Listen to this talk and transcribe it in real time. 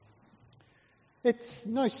It's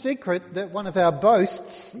no secret that one of our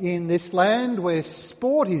boasts in this land where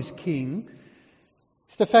sport is king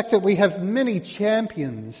is the fact that we have many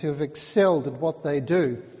champions who have excelled at what they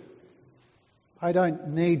do. I don't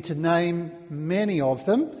need to name many of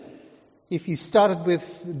them. If you started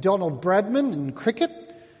with Donald Bradman in cricket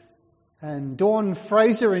and Dawn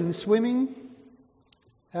Fraser in swimming,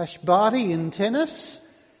 Ash Barty in tennis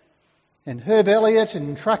and Herb Elliott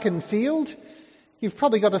in track and field, you've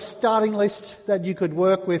probably got a starting list that you could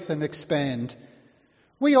work with and expand.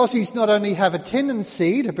 We Aussies not only have a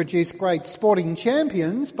tendency to produce great sporting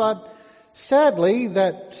champions, but sadly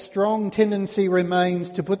that strong tendency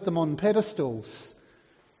remains to put them on pedestals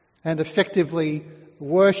and effectively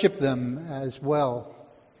worship them as well.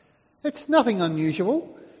 It's nothing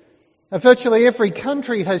unusual. Virtually every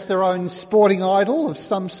country has their own sporting idol of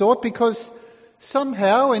some sort because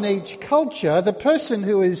somehow in each culture the person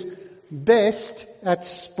who is best at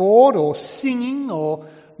sport or singing or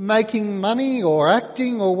making money or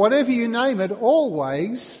acting or whatever you name it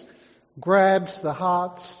always grabs the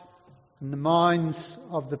hearts and the minds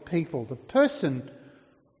of the people, the person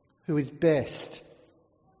who is best.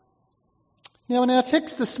 Now in our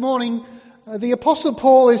text this morning, the Apostle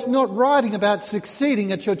Paul is not writing about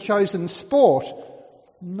succeeding at your chosen sport,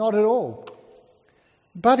 not at all.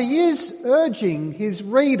 But he is urging his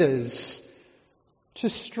readers to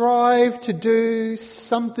strive to do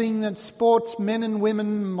something that sportsmen and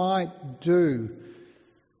women might do.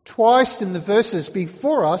 Twice in the verses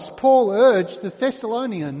before us, Paul urged the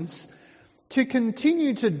Thessalonians to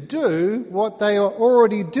continue to do what they are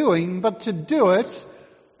already doing, but to do it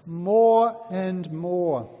more and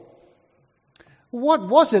more. What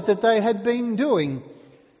was it that they had been doing?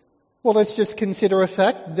 Well, let's just consider a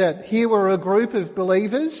fact that here were a group of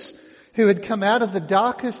believers who had come out of the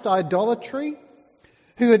darkest idolatry,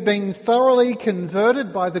 who had been thoroughly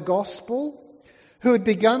converted by the gospel, who had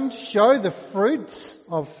begun to show the fruits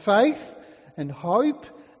of faith and hope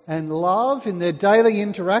and love in their daily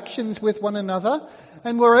interactions with one another,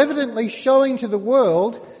 and were evidently showing to the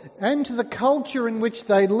world and to the culture in which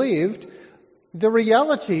they lived the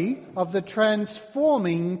reality of the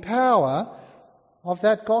transforming power of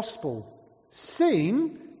that gospel,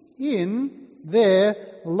 seen in their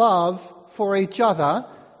love for each other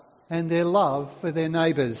and their love for their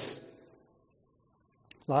neighbours.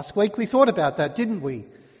 Last week we thought about that, didn't we?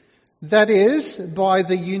 That is, by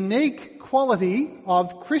the unique quality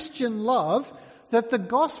of Christian love, that the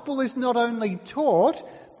gospel is not only taught,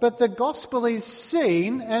 but the gospel is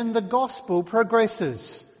seen and the gospel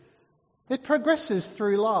progresses. It progresses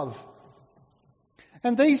through love.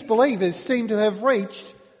 And these believers seem to have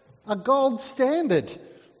reached a gold standard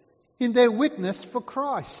in their witness for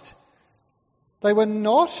Christ. They were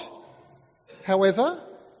not, however,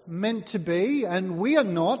 meant to be, and we are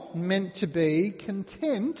not meant to be,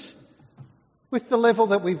 content with the level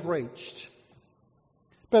that we've reached.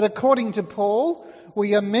 But according to Paul,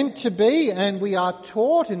 we are meant to be, and we are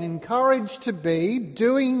taught and encouraged to be,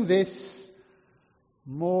 doing this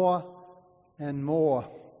more and more.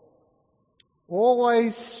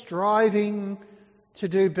 Always striving to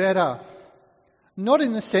do better. Not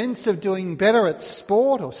in the sense of doing better at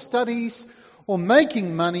sport or studies or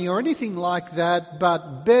making money or anything like that,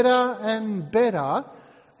 but better and better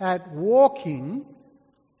at walking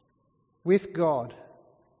with God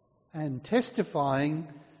and testifying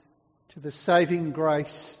to the saving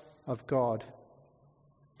grace of God.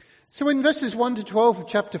 So in verses 1 to 12 of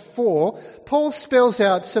chapter 4, Paul spells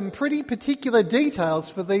out some pretty particular details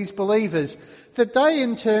for these believers, that they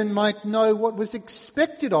in turn might know what was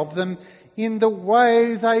expected of them in the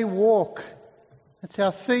way they walk. That's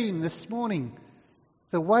our theme this morning.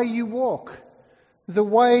 The way you walk. The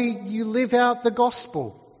way you live out the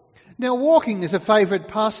gospel. Now, walking is a favourite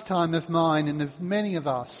pastime of mine and of many of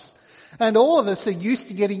us. And all of us are used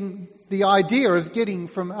to getting the idea of getting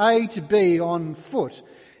from A to B on foot.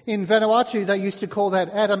 In Vanuatu, they used to call that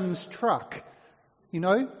Adam's truck. You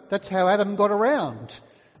know, that's how Adam got around,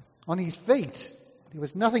 on his feet. There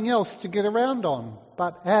was nothing else to get around on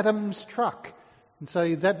but Adam's truck. And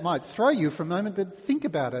so that might throw you for a moment, but think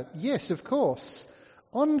about it. Yes, of course,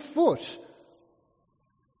 on foot.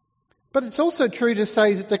 But it's also true to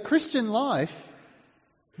say that the Christian life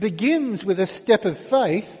begins with a step of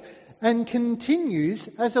faith and continues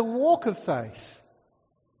as a walk of faith.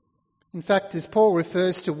 In fact, as Paul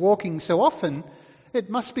refers to walking so often, it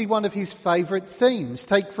must be one of his favourite themes.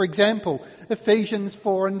 Take, for example, Ephesians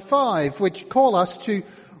 4 and 5, which call us to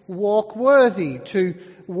walk worthy, to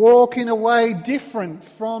walk in a way different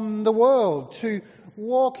from the world, to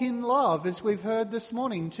walk in love, as we've heard this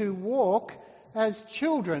morning, to walk as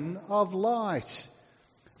children of light.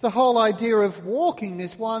 The whole idea of walking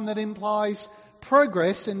is one that implies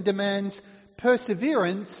progress and demands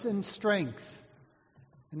perseverance and strength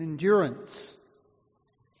and endurance.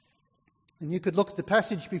 And you could look at the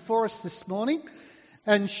passage before us this morning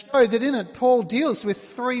and show that in it Paul deals with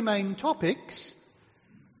three main topics: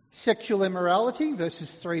 sexual immorality,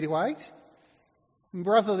 verses 3 to 8,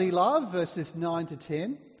 brotherly love, verses 9 to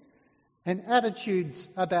 10, and attitudes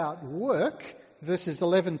about work, verses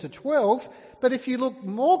 11 to 12. But if you look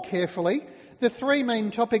more carefully, the three main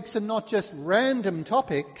topics are not just random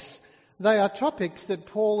topics, they are topics that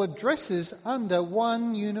Paul addresses under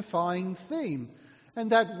one unifying theme.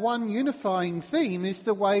 And that one unifying theme is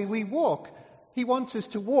the way we walk. He wants us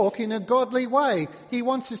to walk in a godly way. He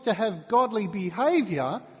wants us to have godly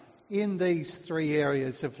behaviour in these three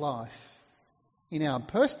areas of life. In our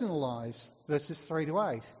personal lives, verses 3 to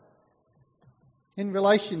 8. In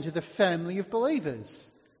relation to the family of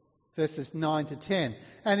believers, verses 9 to 10.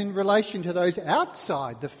 And in relation to those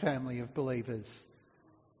outside the family of believers,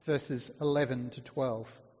 verses 11 to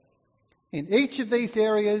 12. In each of these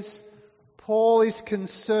areas, Paul is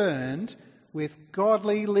concerned with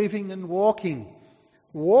godly living and walking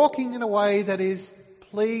in a way that is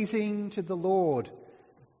pleasing to the Lord,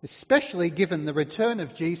 especially given the return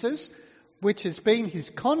of Jesus, which has been his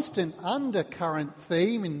constant undercurrent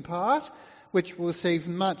theme in part, which will receive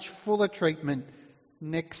much fuller treatment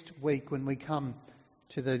next week when we come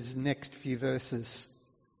to those next few verses.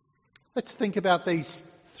 Let's think about these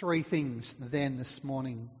three things then this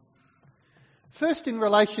morning. First, in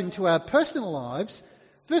relation to our personal lives,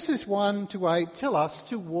 verses 1 to 8 tell us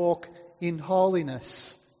to walk in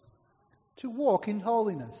holiness. To walk in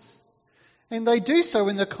holiness. And they do so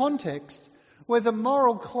in the context where the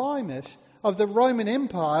moral climate of the Roman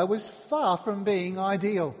Empire was far from being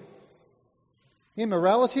ideal.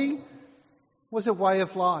 Immorality was a way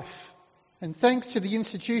of life. And thanks to the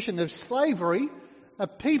institution of slavery, a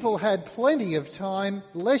people had plenty of time,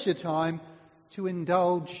 leisure time, to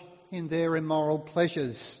indulge in their immoral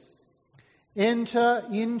pleasures. Enter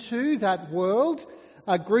into that world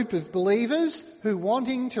a group of believers who,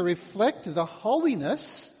 wanting to reflect the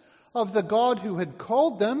holiness of the God who had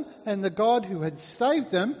called them and the God who had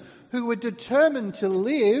saved them, who were determined to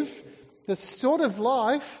live the sort of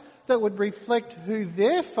life that would reflect who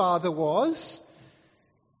their Father was,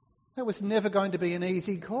 that was never going to be an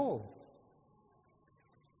easy call.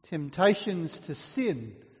 Temptations to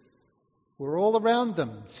sin were all around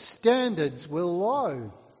them. Standards were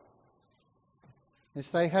low, as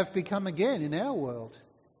they have become again in our world.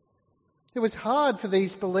 It was hard for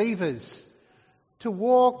these believers to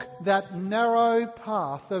walk that narrow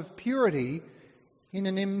path of purity in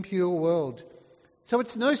an impure world. So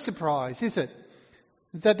it's no surprise, is it,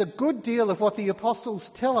 that a good deal of what the apostles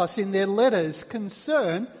tell us in their letters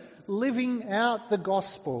concern living out the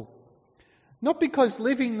gospel. Not because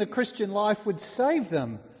living the Christian life would save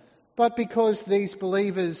them, but because these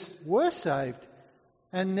believers were saved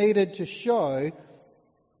and needed to show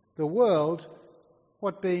the world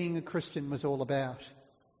what being a Christian was all about.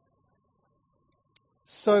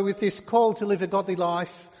 So with this call to live a godly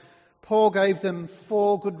life, Paul gave them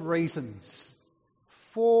 4 good reasons.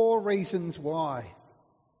 4 reasons why.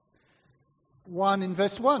 1, in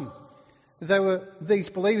verse 1, these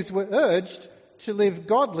believers were urged to live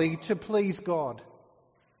godly to please God.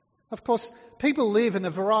 Of course, people live in a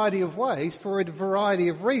variety of ways for a variety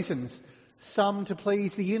of reasons. Some to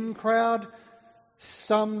please the in-crowd,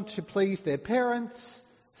 some to please their parents,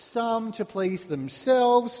 some to please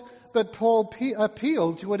themselves. But Paul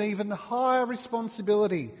appealed to an even higher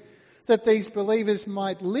responsibility, that these believers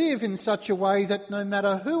might live in such a way that no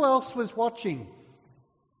matter who else was watching,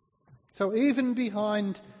 so even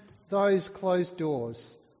behind those closed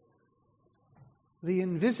doors, the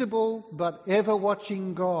invisible but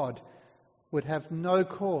ever-watching God would have no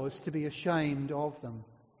cause to be ashamed of them.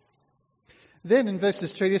 Then in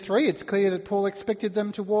verses 2 to 3, it's clear that Paul expected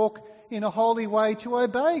them to walk in a holy way to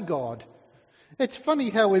obey God. It's funny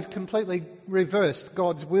how we've completely reversed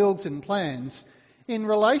God's wills and plans in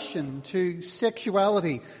relation to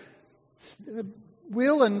sexuality.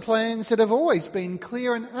 Will and plans that have always been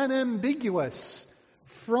clear and unambiguous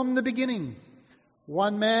from the beginning.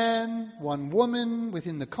 One man, one woman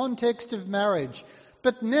within the context of marriage.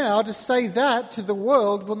 But now to say that to the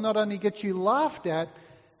world will not only get you laughed at,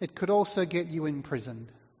 it could also get you imprisoned.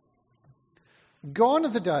 Gone are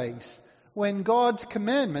the days when God's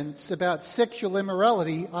commandments about sexual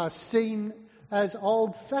immorality are seen as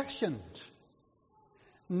old-fashioned.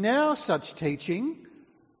 Now such teaching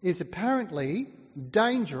is apparently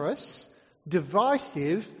dangerous,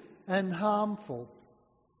 divisive, and harmful.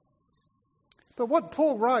 But what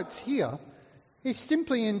Paul writes here is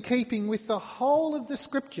simply in keeping with the whole of the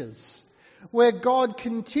Scriptures, where God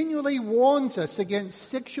continually warns us against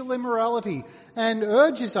sexual immorality and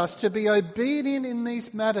urges us to be obedient in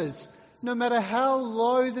these matters, no matter how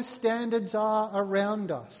low the standards are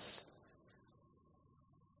around us.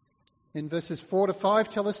 In verses 4 to 5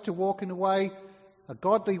 tell us to walk in a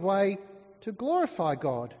godly way, to glorify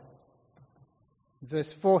God. In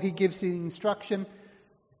verse 4 he gives the instruction,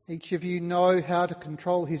 each of you know how to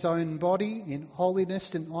control his own body in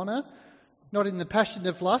holiness and honour, not in the passion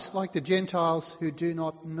of lust like the Gentiles who do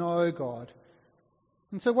not know God.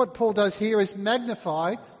 And so what Paul does here is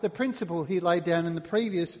magnify the principle he laid down in the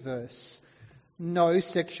previous verse. No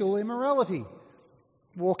sexual immorality.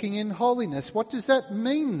 Walking in holiness. What does that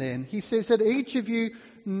mean then? He says that each of you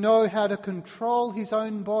know how to control his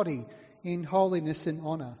own body in holiness and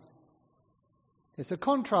honour. There's a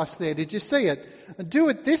contrast there. Did you see it? Do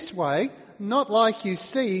it this way, not like you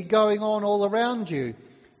see going on all around you.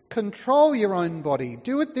 Control your own body.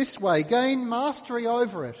 Do it this way. Gain mastery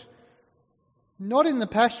over it. Not in the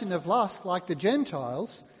passion of lust like the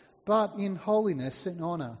Gentiles, but in holiness and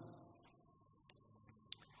honour.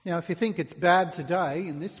 Now, if you think it's bad today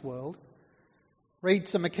in this world, read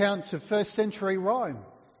some accounts of first century Rome.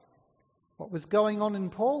 What was going on in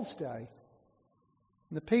Paul's day?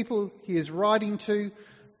 The people he is writing to,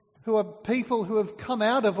 who are people who have come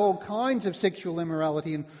out of all kinds of sexual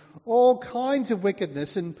immorality and all kinds of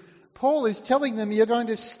wickedness. And Paul is telling them you're going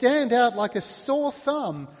to stand out like a sore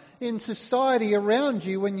thumb in society around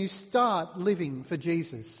you when you start living for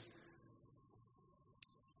Jesus.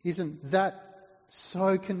 Isn't that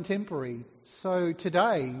so contemporary, so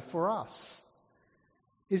today for us?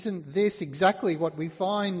 Isn't this exactly what we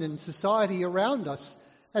find in society around us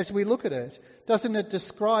as we look at it? Doesn't it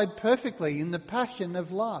describe perfectly in the passion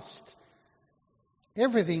of lust?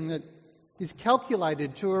 Everything that is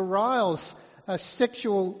calculated to arouse a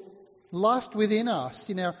sexual lust within us,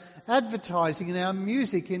 in our advertising, in our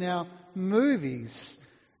music, in our movies.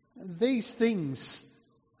 These things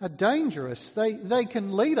are dangerous. They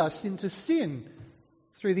can lead us into sin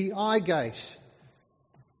through the eye gate.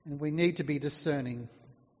 And we need to be discerning.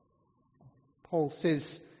 Paul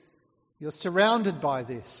says, you're surrounded by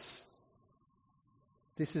this.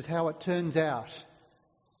 This is how it turns out.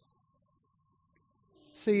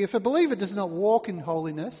 See, if a believer does not walk in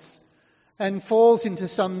holiness and falls into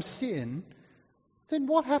some sin, then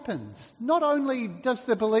what happens? Not only does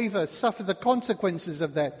the believer suffer the consequences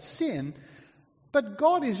of that sin, but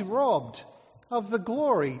God is robbed of the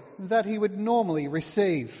glory that he would normally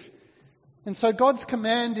receive. And so God's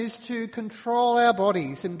command is to control our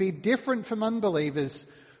bodies and be different from unbelievers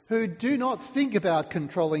who do not think about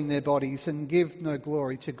controlling their bodies and give no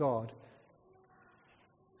glory to God.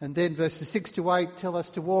 And then verses 6 to 8 tell us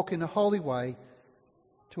to walk in a holy way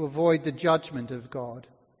to avoid the judgment of God.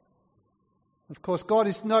 Of course, God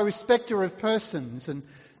is no respecter of persons, and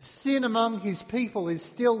sin among his people is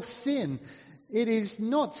still sin. It is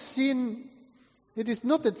not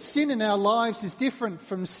that sin in our lives is different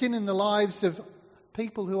from sin in the lives of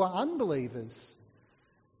people who are unbelievers.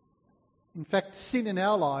 In fact, sin in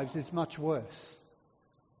our lives is much worse.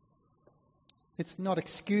 It's not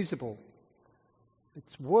excusable.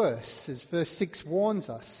 It's worse, as verse 6 warns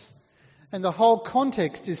us. And the whole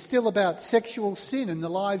context is still about sexual sin in the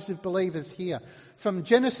lives of believers here. From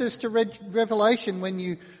Genesis to Revelation, when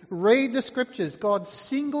you read the Scriptures, God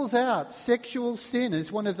singles out sexual sin as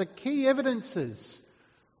one of the key evidences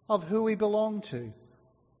of who we belong to.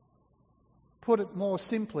 Put it more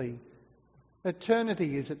simply,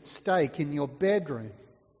 eternity is at stake in your bedroom.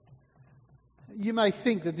 You may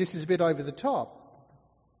think that this is a bit over the top.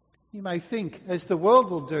 You may think, as the world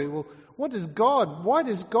will do, well, why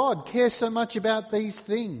does God care so much about these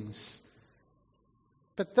things?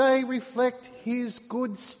 But they reflect his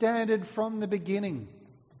good standard from the beginning.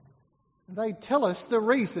 They tell us the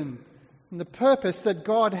reason and the purpose that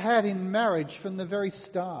God had in marriage from the very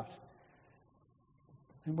start.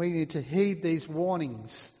 And we need to heed these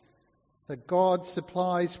warnings that God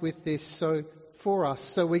supplies with this for us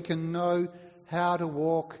so we can know how to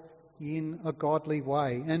walk in a godly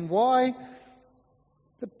way. And why?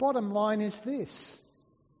 The bottom line is this.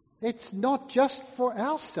 It's not just for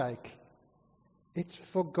our sake. It's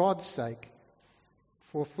for God's sake.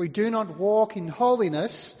 For if we do not walk in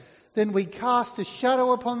holiness, then we cast a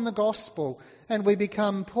shadow upon the gospel and we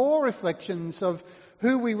become poor reflections of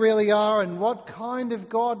who we really are and what kind of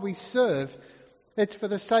God we serve. It's for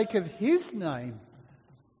the sake of his name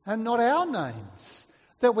and not our names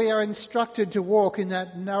that we are instructed to walk in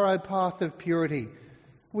that narrow path of purity.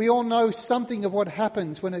 We all know something of what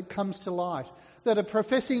happens when it comes to light, that a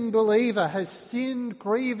professing believer has sinned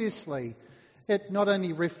grievously It not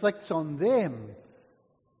only reflects on them,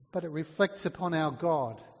 but it reflects upon our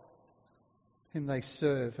God, whom they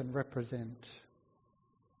serve and represent.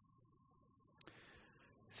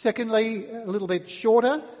 Secondly, a little bit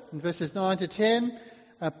shorter, in verses 9 to 10,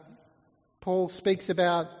 Paul speaks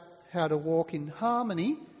about how to walk in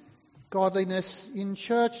harmony, godliness in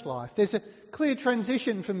church life. There's a clear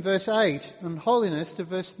transition from verse 8 on holiness to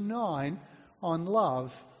verse 9 on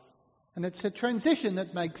love. And it's a transition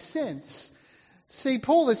that makes sense. See,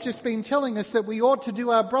 Paul has just been telling us that we ought to do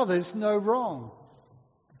our brothers no wrong,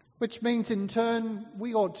 which means in turn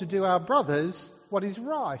we ought to do our brothers what is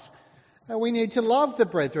right. We need to love the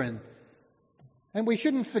brethren. And we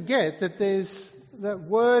shouldn't forget that there's that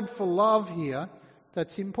word for love here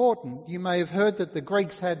that's important. You may have heard that the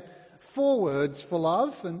Greeks had 4 words for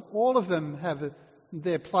love, and all of them have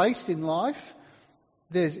their place in life.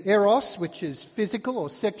 There's eros, which is physical or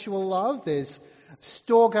sexual love. There's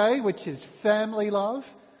storge, which is family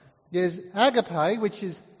love. There's agape, which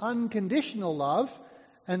is unconditional love.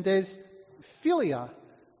 And there's philia,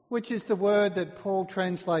 which is the word that Paul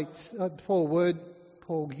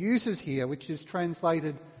uses here, which is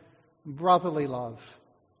translated brotherly love.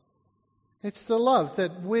 It's the love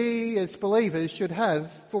that we as believers should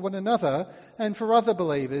have for one another and for other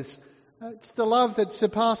believers. It's the love that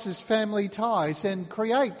surpasses family ties and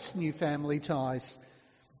creates new family ties.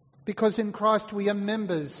 Because in Christ we are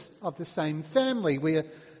members of the same family. We are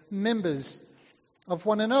members of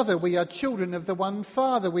one another. We are children of the one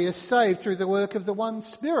Father. We are saved through the work of the one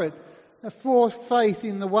Spirit, for faith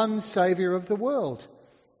in the one Saviour of the world.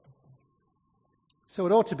 So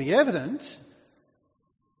it ought to be evident,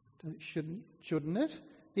 shouldn't it,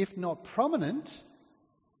 if not prominent,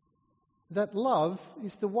 that love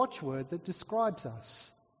is the watchword that describes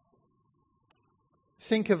us.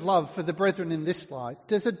 Think of love for the brethren in this light.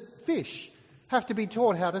 Does a fish have to be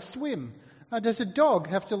taught how to swim? Does a dog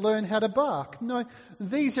have to learn how to bark? No,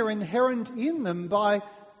 these are inherent in them by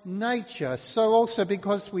nature. So also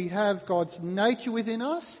because we have God's nature within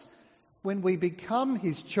us, when we become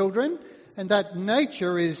His children, and that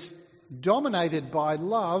nature is dominated by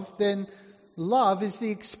love, then love is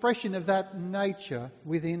the expression of that nature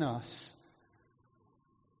within us.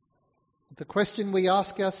 The question we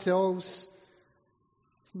ask ourselves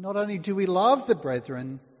is not only do we love the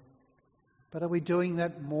brethren, but are we doing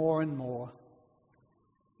that more and more?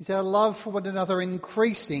 Is our love for one another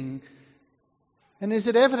increasing? And is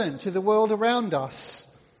it evident to the world around us?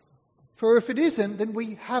 For if it isn't, then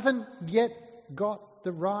we haven't yet got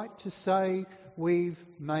the right to say we've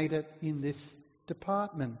made it in this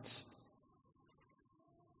department.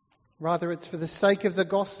 Rather, it's for the sake of the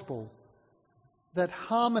gospel that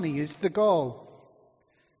harmony is the goal,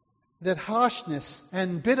 that harshness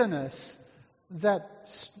and bitterness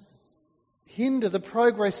that hinder the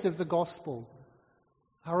progress of the gospel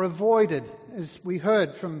are avoided, as we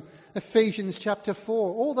heard from Ephesians chapter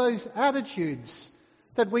 4. All those attitudes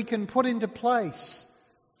that we can put into place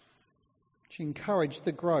which encourage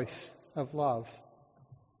the growth of love.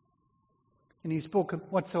 In his book,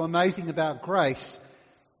 What's So Amazing About Grace,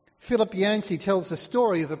 Philip Yancey tells the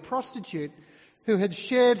story of a prostitute who had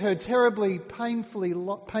shared her terribly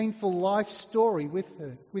painful life story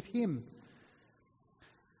with him.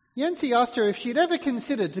 Yancey asked her if she'd ever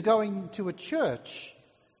considered to going to a church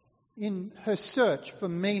in her search for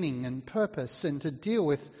meaning and purpose and to deal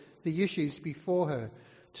with the issues before her,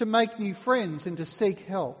 to make new friends and to seek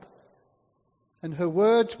help. And her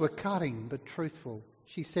words were cutting but truthful.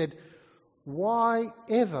 She said, "Why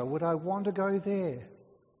ever would I want to go there?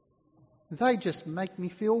 They just make me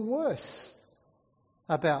feel worse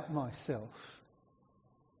about myself."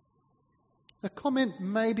 The comment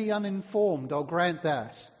may be uninformed, I'll grant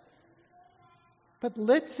that. But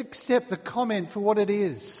let's accept the comment for what it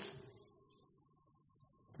is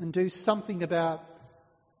and do something about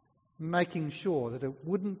making sure that it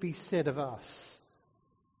wouldn't be said of us.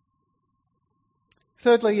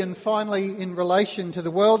 Thirdly and finally, in relation to the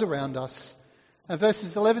world around us,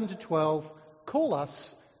 verses 11 to 12 call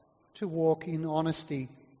us to walk in honesty.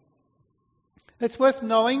 It's worth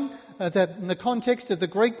knowing that in the context of the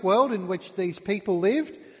Greek world in which these people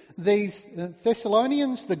lived, these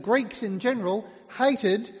Thessalonians, the Greeks in general,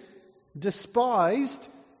 hated, despised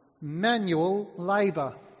manual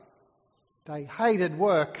labour. They hated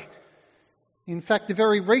work. In fact, the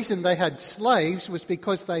very reason they had slaves was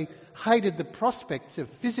because they hated the prospects of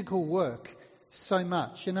physical work so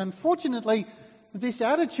much. And unfortunately, this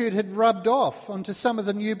attitude had rubbed off onto some of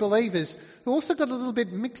the new believers who also got a little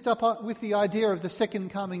bit mixed up with the idea of the second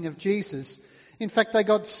coming of Jesus. In fact, they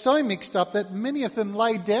got so mixed up that many of them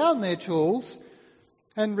laid down their tools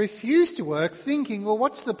and refused to work, thinking, well,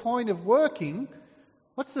 what's the point of working?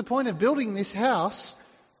 What's the point of building this house,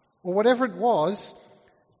 or whatever it was,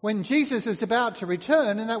 when Jesus was about to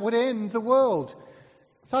return and that would end the world,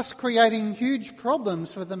 thus creating huge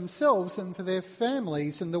problems for themselves and for their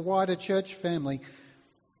families and the wider church family,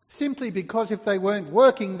 simply because if they weren't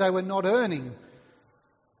working, they were not earning,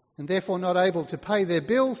 and therefore not able to pay their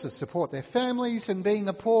bills or support their families, and being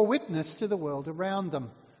a poor witness to the world around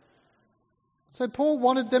them. So Paul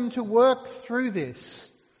wanted them to work through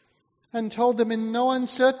this, and told them in no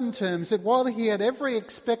uncertain terms that while he had every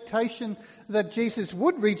expectation that Jesus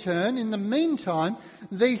would return, in the meantime,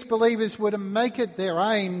 these believers were to make it their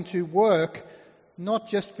aim to work, not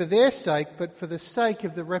just for their sake, but for the sake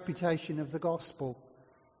of the reputation of the gospel.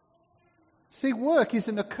 See, work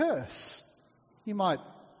isn't a curse. You might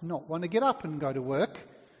not want to get up and go to work,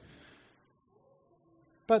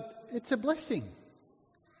 but it's a blessing.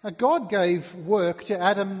 God gave work to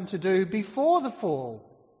Adam to do before the fall,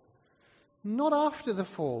 not after the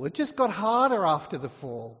fall. It just got harder after the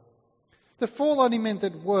fall. The fall only meant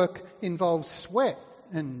that work involves sweat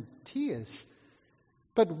and tears.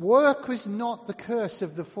 But work was not the curse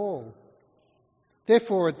of the fall.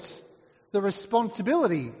 Therefore, it's the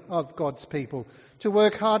responsibility of God's people to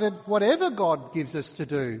work hard at whatever God gives us to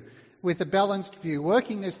do, with a balanced view,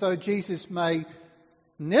 working as though Jesus may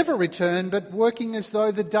never return, but working as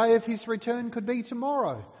though the day of his return could be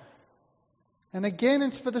tomorrow. And again,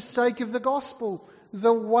 it's for the sake of the gospel,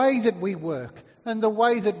 the way that we work and the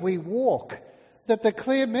way that we walk, that the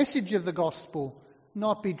clear message of the gospel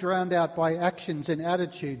not be drowned out by actions and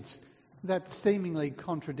attitudes that seemingly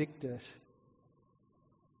contradict it.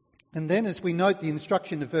 And then, as we note the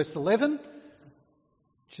instruction of verse 11,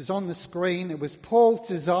 which is on the screen, it was Paul's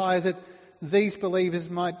desire that these believers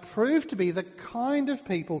might prove to be the kind of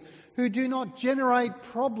people who do not generate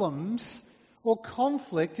problems or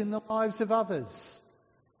conflict in the lives of others,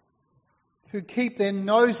 who keep their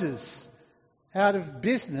noses out of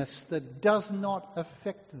business that does not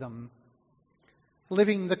affect them,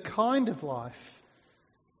 living the kind of life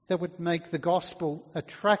that would make the gospel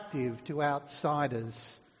attractive to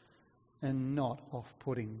outsiders and not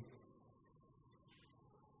off-putting.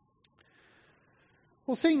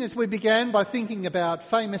 Well, seeing as we began by thinking about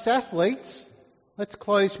famous athletes, let's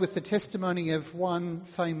close with the testimony of one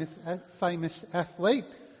famous athlete,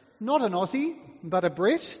 not an Aussie, but a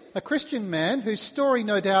Brit, a Christian man whose story,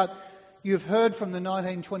 no doubt, you've heard from the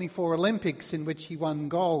 1924 Olympics, in which he won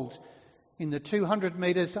gold in the 200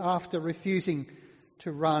 metres after refusing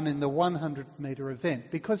to run in the 100-metre event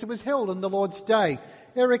because it was held on the Lord's Day.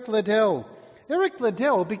 Eric Liddell. Eric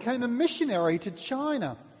Liddell became a missionary to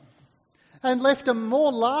China and left a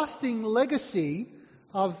more lasting legacy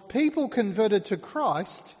of people converted to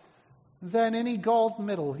Christ than any gold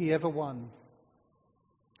medal he ever won.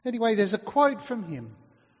 Anyway, there's a quote from him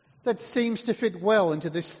that seems to fit well into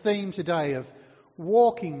this theme today of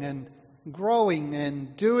walking and growing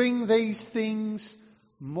and doing these things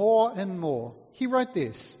more and more. He wrote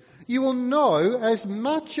this: "You will know as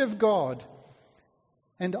much of God,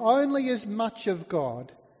 and only as much of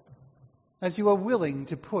God, as you are willing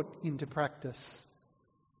to put into practice."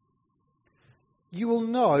 You will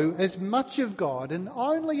know as much of God, and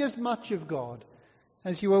only as much of God,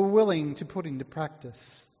 as you are willing to put into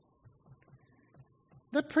practice.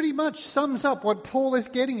 That pretty much sums up what Paul is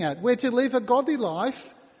getting at. We're to live a godly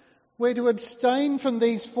life. We're to abstain from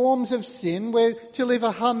these forms of sin. We're to live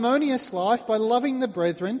a harmonious life by loving the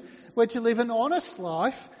brethren. We're to live an honest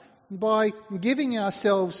life by giving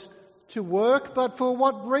ourselves to work. But for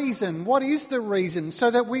what reason? What is the reason? So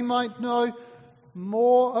that we might know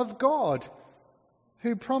more of God,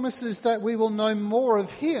 who promises that we will know more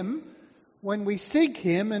of Him when we seek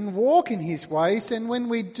Him and walk in His ways. And when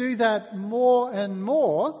we do that more and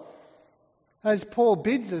more, as Paul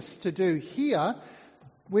bids us to do here,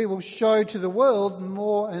 we will show to the world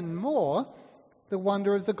more and more the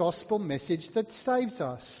wonder of the gospel message that saves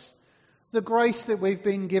us, the grace that we've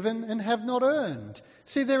been given and have not earned.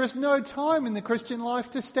 See, there is no time in the Christian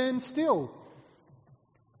life to stand still.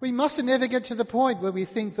 We mustn't ever get to the point where we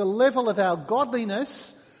think the level of our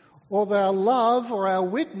godliness or our love or our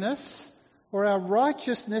witness or our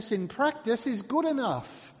righteousness in practice is good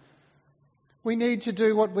enough. We need to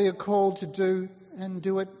do what we are called to do and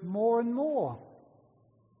do it more and more.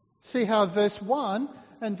 See how verse 1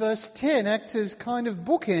 and verse 10 act as kind of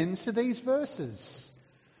bookends to these verses.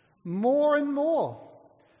 More and more.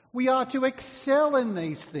 We are to excel in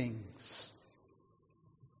these things.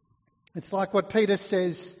 It's like what Peter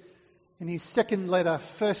says in his second letter,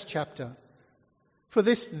 first chapter. For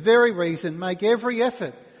this very reason, make every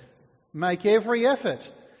effort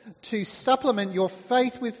to supplement your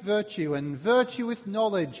faith with virtue, and virtue with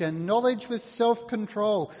knowledge, and knowledge with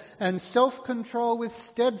self-control, and self-control with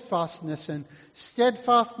steadfastness, and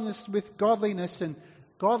steadfastness with godliness, and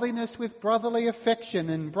godliness with brotherly affection,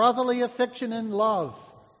 and brotherly affection and love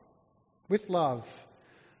with love.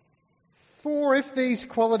 For if these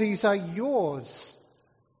qualities are yours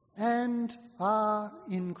and are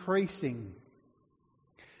increasing,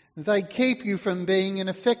 they keep you from being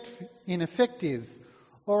ineffective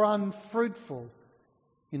or unfruitful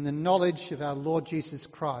in the knowledge of our Lord Jesus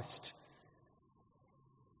Christ.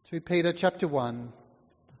 2 Peter chapter 1,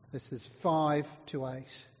 verses 5 to 8.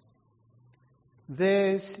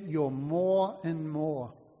 There's your more and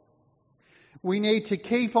more. We need to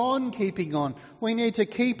keep on keeping on. We need to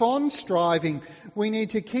keep on striving. We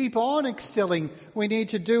need to keep on excelling. We need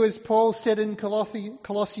to do as Paul said in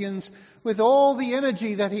Colossians, with all the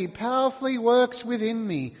energy that he powerfully works within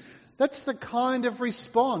me. That's the kind of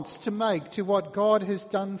response to make to what God has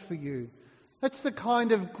done for you. That's the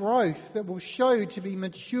kind of growth that will show you to be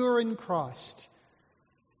mature in Christ.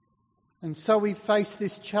 And so we face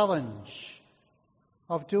this challenge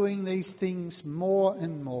of doing these things more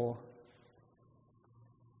and more.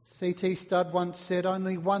 C.T. Studd once said,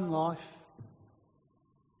 only one life.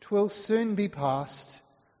 'Twill soon be past.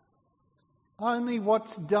 Only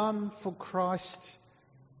what's done for Christ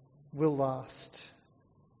will last.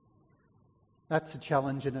 That's a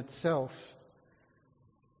challenge in itself.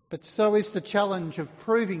 But so is the challenge of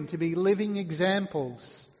proving to be living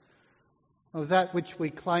examples of that which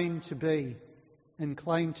we claim to be and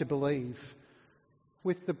claim to believe,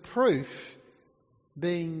 with the proof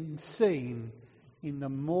being seen in the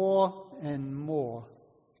more and more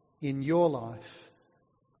in your life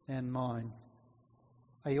and mine.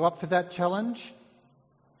 Are you up for that challenge?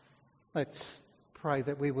 Let's pray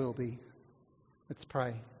that we will be. Let's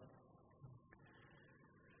pray.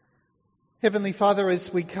 Heavenly Father,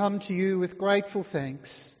 as we come to you with grateful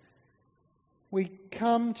thanks, we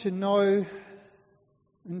come to know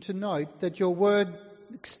and to note that your word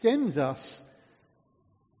extends us.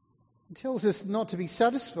 It tells us not to be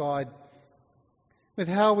satisfied with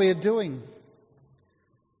how we're doing,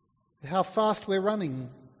 how fast we're running,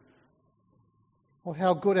 or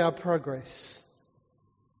how good our progress.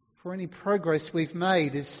 For any progress we've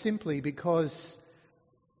made is simply because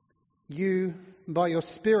you, by your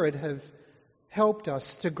Spirit, have helped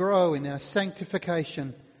us to grow in our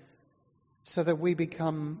sanctification so that we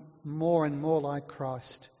become more and more like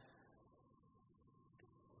Christ.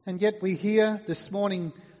 And yet we hear this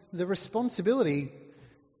morning the responsibility.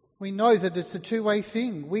 We know that it's a two-way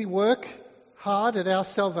thing. We work hard at our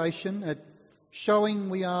salvation, at showing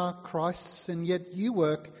we are Christ's, and yet you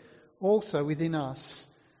work also within us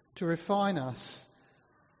to refine us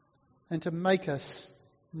and to make us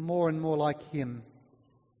more and more like Him.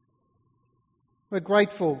 We're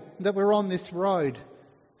grateful that we're on this road,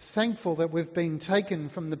 thankful that we've been taken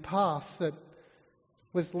from the path that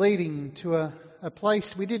was leading to a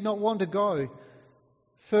place we did not want to go,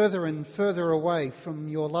 further and further away from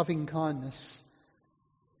your loving kindness.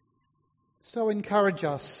 So encourage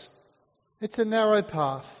us. It's a narrow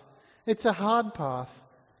path. It's a hard path.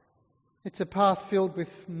 It's a path filled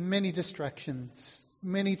with many distractions,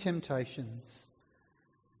 many temptations.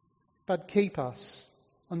 But keep us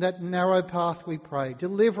on that narrow path, we pray.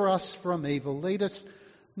 Deliver us from evil. Lead us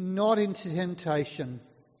not into temptation.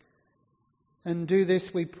 And do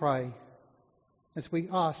this, we pray, as we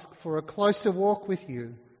ask for a closer walk with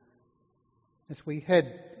you, as we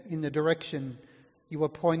head in the direction you are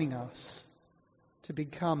pointing us to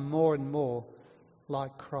become more and more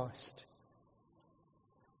like Christ.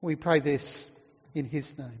 We pray this in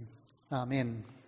His name. Amen.